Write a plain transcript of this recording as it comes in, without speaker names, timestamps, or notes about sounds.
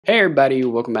Hey everybody,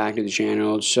 welcome back to the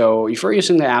channel. So if you're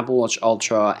using the Apple Watch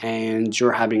Ultra and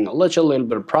you're having a little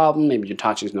bit of problem, maybe your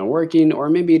touch is not working, or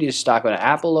maybe it is stuck with the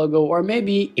Apple logo, or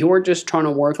maybe you're just trying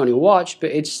to work on your watch but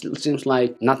it seems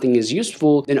like nothing is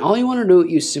useful, then all you want to do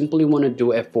is simply want to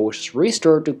do a forced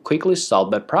restart to quickly solve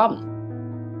that problem.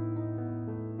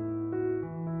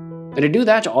 And to do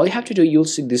that, all you have to do, you'll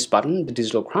see this button, the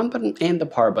digital crown button and the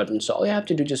power button. So all you have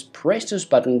to do, just press those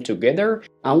buttons together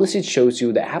unless it shows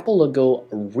you the Apple logo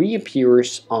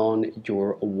reappears on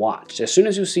your watch. As soon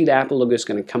as you see the Apple logo is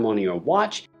going to come on your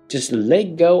watch, just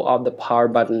let go of the power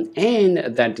button and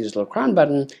that digital crown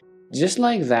button, just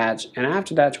like that. And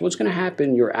after that, what's going to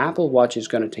happen, your Apple Watch is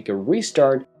going to take a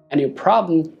restart and your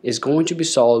problem is going to be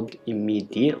solved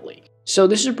immediately. So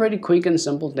this is pretty quick and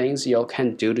simple things y'all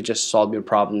can do to just solve your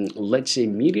problem, let's say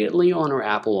immediately on our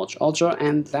Apple Watch Ultra,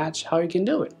 and that's how you can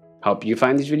do it. Hope you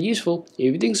find this video useful.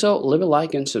 If you think so, leave a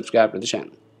like and subscribe to the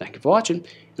channel. Thank you for watching,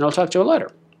 and I'll talk to you later.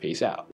 Peace out.